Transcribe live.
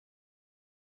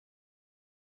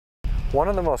One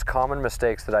of the most common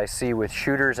mistakes that I see with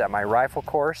shooters at my rifle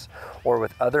course or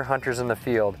with other hunters in the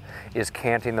field is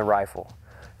canting the rifle.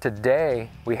 Today,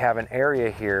 we have an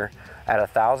area here at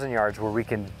 1,000 yards where we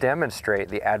can demonstrate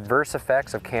the adverse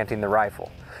effects of canting the rifle.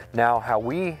 Now, how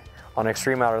we on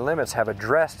Extreme Outer Limits have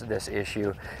addressed this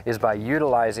issue is by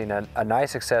utilizing a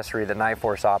nice accessory that Night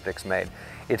Force Optics made.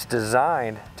 It's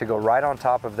designed to go right on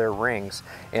top of their rings,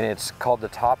 and it's called the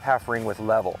top half ring with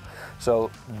level. So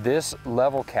this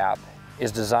level cap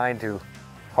is designed to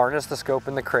harness the scope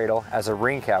in the cradle as a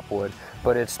ring cap would,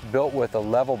 but it's built with a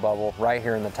level bubble right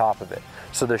here in the top of it.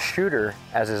 So the shooter,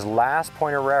 as his last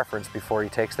point of reference before he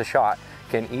takes the shot,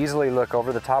 can easily look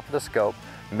over the top of the scope,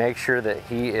 make sure that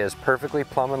he is perfectly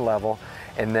plumb and level,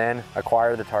 and then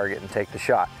acquire the target and take the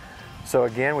shot. So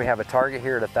again, we have a target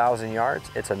here at 1,000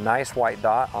 yards. It's a nice white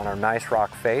dot on our nice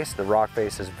rock face. The rock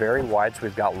face is very wide, so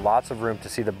we've got lots of room to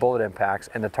see the bullet impacts,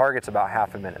 and the target's about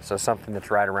half a minute, so something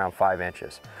that's right around 5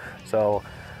 inches. So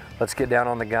let's get down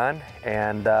on the gun,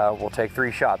 and we'll take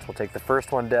 3 shots. We'll take the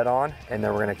first one dead on, and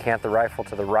then we're gonna cant the rifle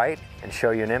to the right and show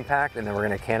you an impact, and then we're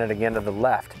gonna cant it again to the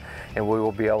left, and we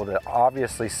will be able to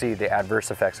obviously see the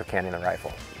adverse effects of canting the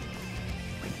rifle.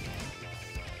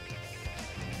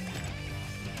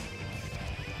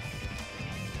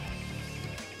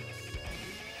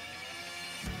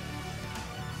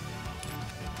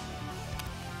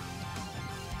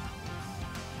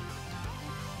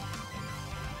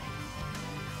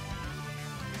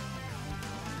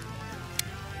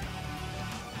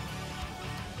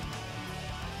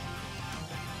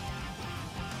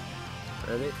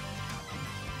 Ready?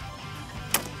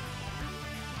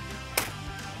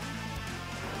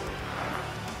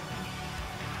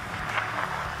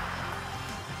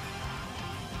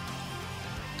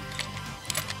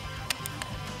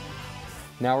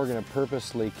 Now we're going to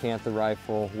purposely cant the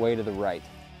rifle way to the right.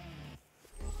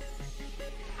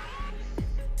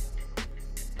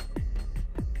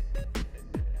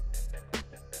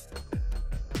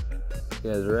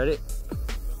 You guys ready?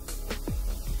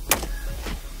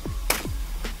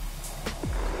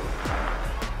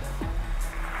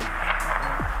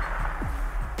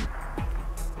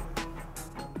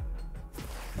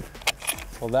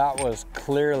 Well, that was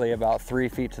clearly about 3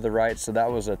 feet to the right, so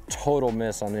that was a total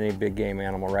miss on any big game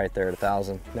animal right there at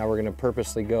 1,000. Now we're gonna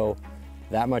purposely go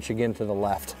that much again to the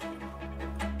left.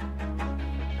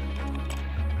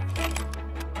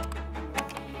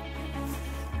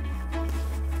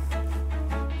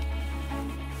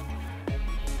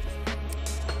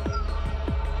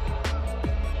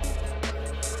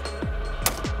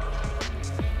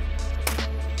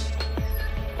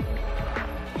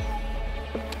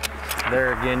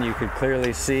 There again, you could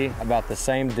clearly see about the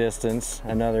same distance,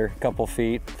 another couple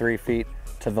feet, 3 feet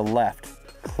to the left,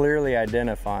 clearly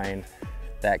identifying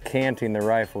that canting the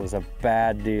rifle is a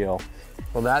bad deal.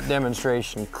 Well, that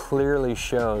demonstration clearly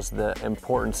shows the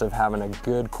importance of having a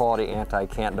good quality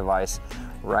anti-cant device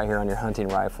right here on your hunting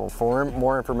rifle. For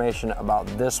more information about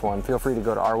this one, feel free to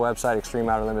go to our website,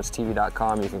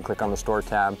 extremeouterlimitstv.com. You can click on the store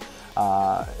tab.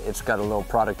 It's got a little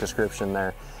product description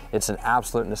there. It's an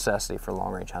absolute necessity for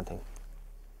long-range hunting.